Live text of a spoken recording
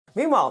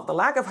Meanwhile, the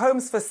lack of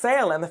homes for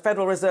sale and the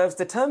Federal Reserve's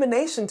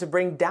determination to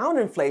bring down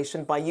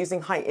inflation by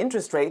using high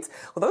interest rates,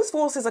 well, those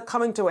forces are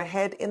coming to a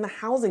head in the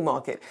housing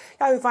market.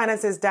 Yahoo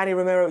Finance's Danny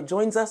Romero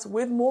joins us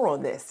with more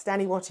on this.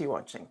 Danny, what are you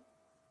watching?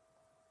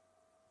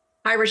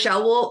 Hi,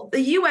 Rochelle. Well,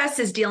 the U.S.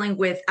 is dealing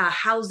with a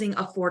housing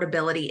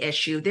affordability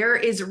issue. There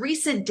is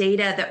recent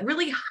data that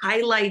really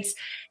highlights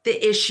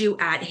the issue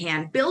at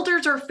hand.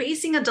 Builders are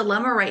facing a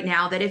dilemma right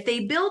now that if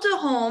they build a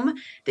home,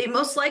 they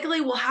most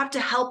likely will have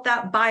to help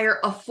that buyer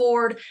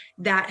afford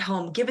that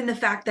home, given the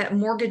fact that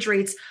mortgage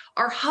rates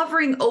are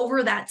hovering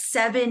over that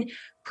 7%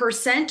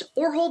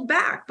 or hold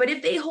back. But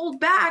if they hold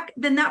back,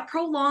 then that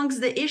prolongs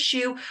the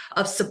issue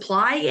of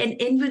supply and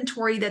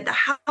inventory that the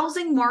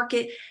housing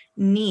market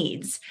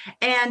needs.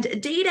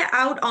 And data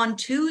out on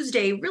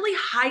Tuesday really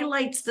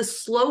highlights the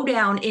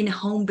slowdown in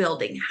home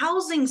building.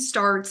 Housing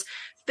starts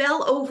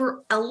fell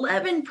over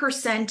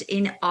 11%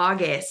 in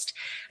August,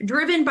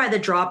 driven by the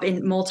drop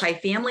in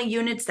multifamily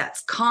units,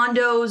 that's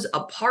condos,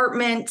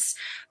 apartments,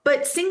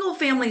 but single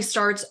family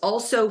starts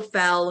also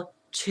fell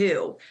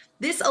too.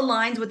 This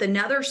aligns with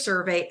another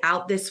survey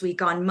out this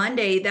week on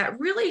Monday that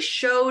really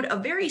showed a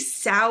very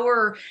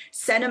sour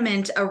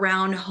sentiment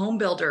around home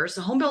builders.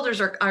 Home builders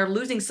are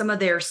losing some of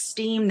their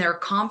steam, their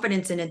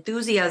confidence and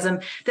enthusiasm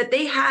that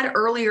they had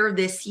earlier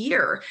this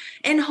year.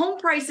 And home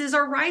prices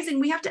are rising.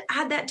 We have to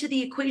add that to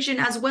the equation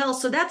as well.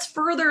 So that's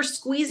further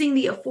squeezing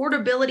the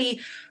affordability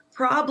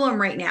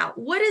problem right now.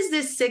 What does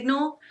this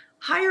signal?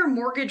 Higher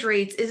mortgage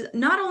rates is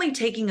not only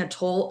taking a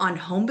toll on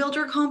home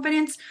builder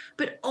confidence,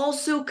 but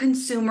also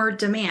consumer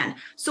demand.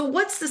 So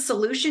what's the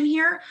solution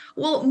here?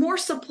 Well, more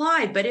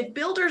supply. But if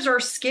builders are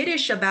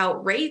skittish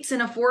about rates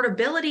and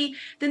affordability,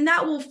 then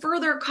that will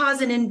further cause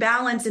an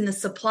imbalance in the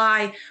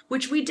supply,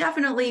 which we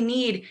definitely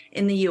need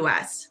in the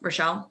U.S.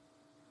 Rochelle?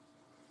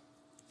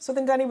 So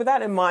then, Danny, with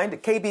that in mind,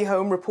 KB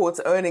Home reports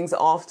earnings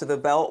after the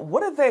bell.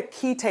 What are the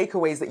key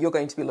takeaways that you're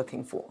going to be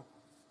looking for?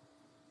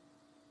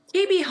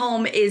 KB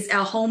Home is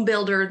a home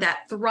builder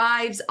that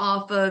thrives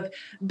off of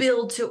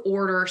build to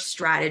order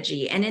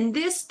strategy. And in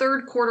this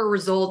third quarter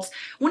results,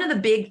 one of the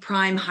big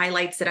prime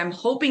highlights that I'm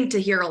hoping to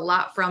hear a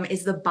lot from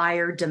is the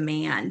buyer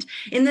demand.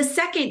 In the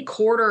second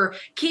quarter,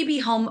 KB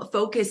Home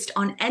focused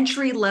on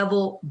entry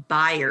level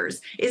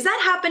buyers. Is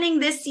that happening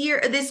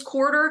this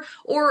quarter,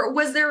 or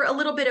was there a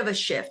little bit of a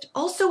shift?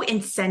 Also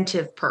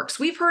incentive perks.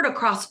 We've heard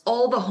across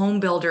all the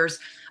home builders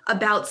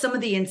about some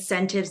of the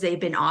incentives they've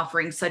been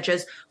offering, such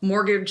as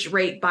mortgage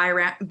rate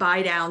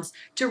buy downs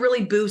to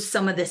really boost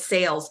some of the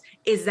sales.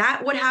 Is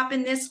that what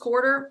happened this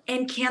quarter?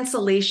 And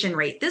cancellation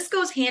rate. This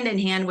goes hand in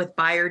hand with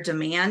buyer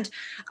demand.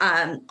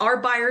 Are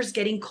buyers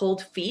getting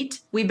cold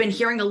feet? We've been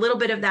hearing a little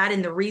bit of that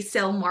in the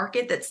resale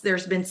market.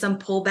 There's been some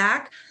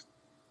pullback.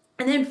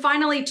 And then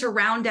finally, to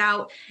round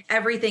out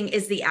everything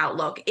is the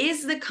outlook.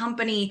 Is the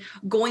company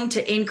going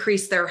to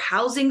increase their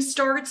housing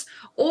starts,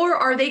 or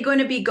are they going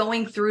to be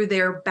going through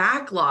their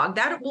backlog?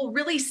 That will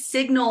really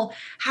signal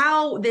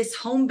how this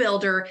home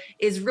builder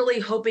is really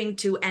hoping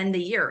to end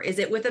the year. Is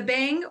it with a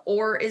bang,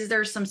 or is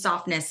there some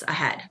softness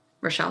ahead?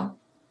 Rochelle?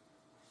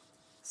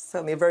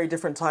 Certainly a very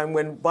different time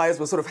when buyers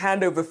were sort of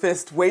hand over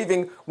fist,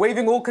 waving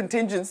all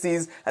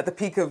contingencies at the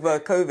peak of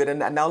COVID.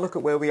 And now look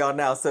at where we are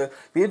now. So it'll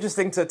be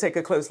interesting to take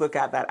a close look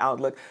at that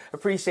outlook.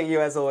 Appreciate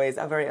you, as always,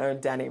 our very own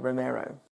Danny Romero.